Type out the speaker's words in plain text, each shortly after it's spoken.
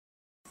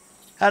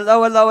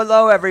Hello, hello,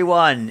 hello,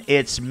 everyone.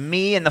 It's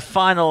me in the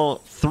final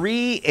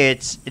 3.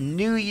 It's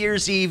New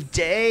Year's Eve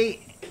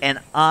day, and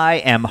I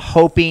am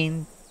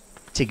hoping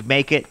to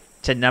make it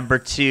to number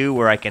 2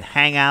 where I can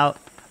hang out.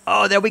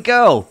 Oh, there we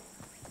go.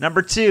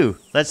 Number 2.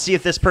 Let's see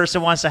if this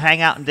person wants to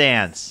hang out and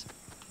dance.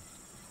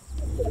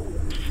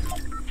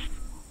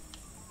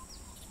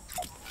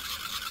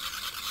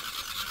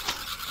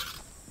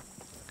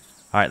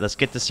 All right, let's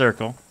get the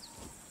circle.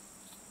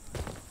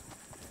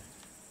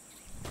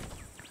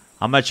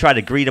 I'm going to try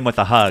to greet them with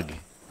a hug.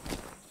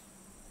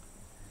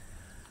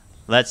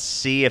 Let's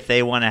see if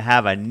they want to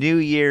have a New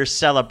Year's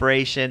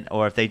celebration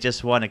or if they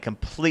just want to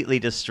completely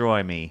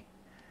destroy me.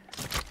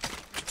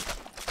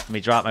 Let me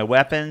drop my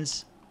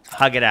weapons.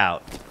 Hug it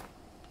out.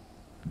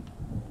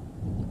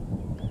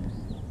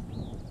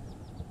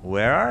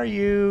 Where are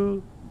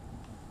you?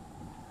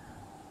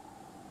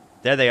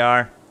 There they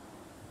are.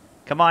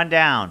 Come on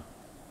down.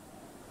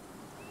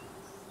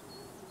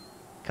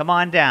 Come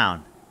on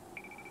down.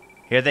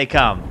 Here they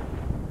come.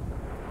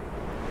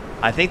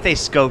 I think they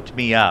scoped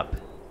me up.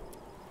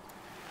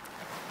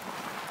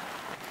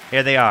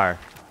 Here they are.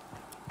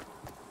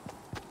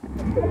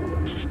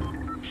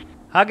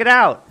 Hug it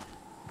out.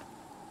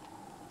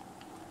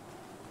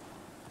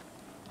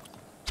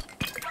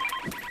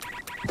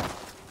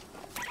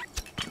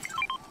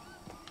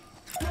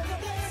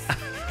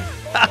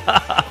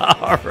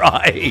 All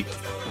right.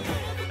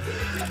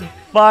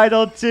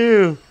 Final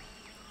 2.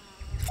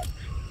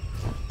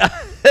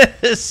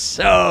 This is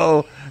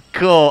so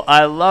cool.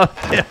 I love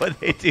it when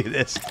they do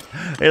this.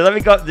 Here, let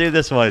me go do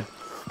this one.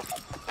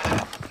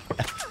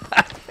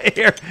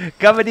 Here,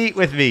 come and eat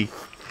with me.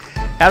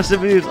 Have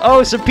some noodles.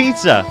 Oh, some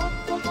pizza.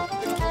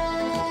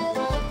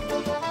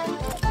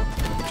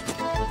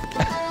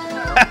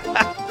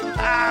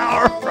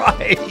 All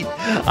right.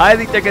 I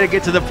think they're going to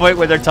get to the point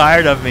where they're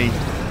tired of me.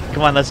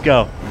 Come on, let's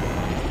go.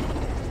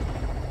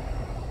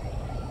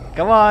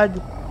 Come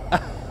on.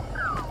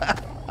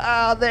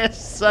 Oh, they're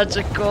such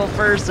a cool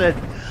person.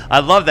 I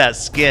love that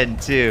skin,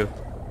 too.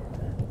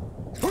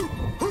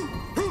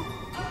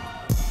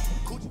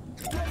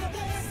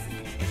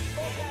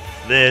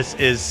 This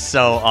is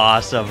so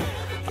awesome.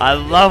 I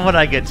love when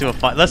I get to a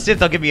fun. Let's see if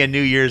they'll give me a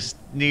New Year's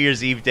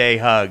Eve day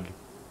hug.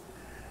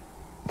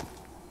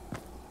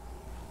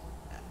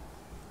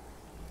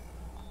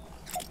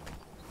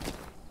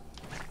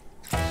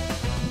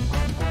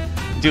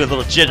 Do a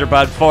little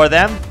jitterbug for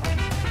them.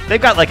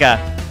 They've got like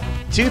a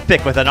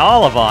toothpick with an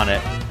olive on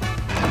it.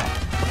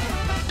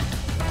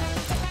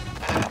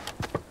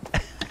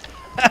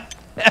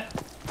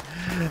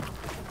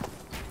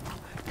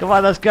 Come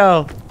on, let's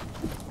go.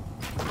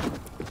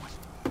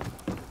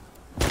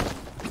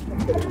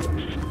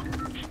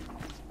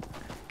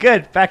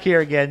 Good, back here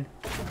again.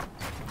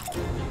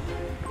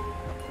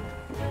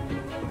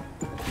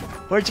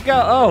 Where'd you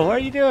go? Oh, what are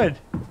you doing?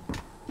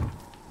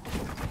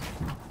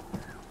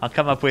 I'll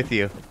come up with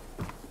you.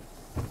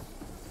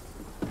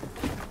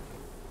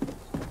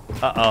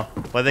 Uh-oh.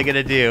 What are they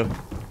gonna do?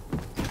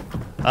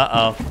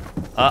 Uh-oh.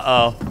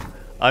 Uh-oh.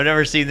 I've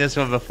never seen this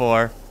one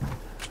before.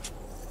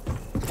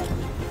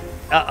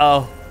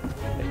 Uh-oh.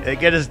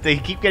 They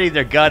keep getting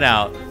their gun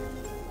out.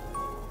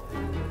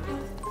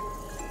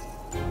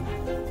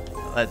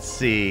 Let's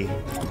see.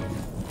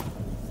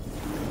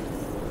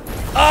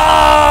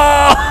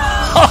 Oh!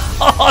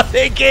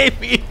 They gave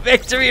me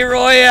Victory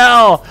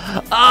Royale!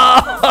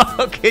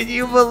 Oh! Can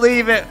you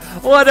believe it?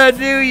 What a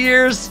New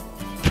Year's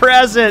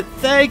present.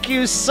 Thank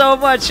you so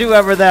much,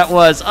 whoever that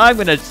was. I'm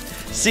going to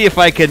see if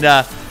I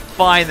can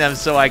find them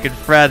so I can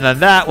friend them.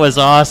 That was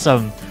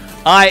awesome.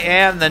 I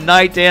am the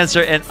Nite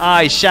Dancer, and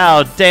I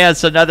shall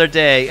dance another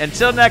day.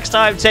 Until next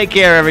time, take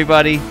care,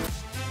 everybody.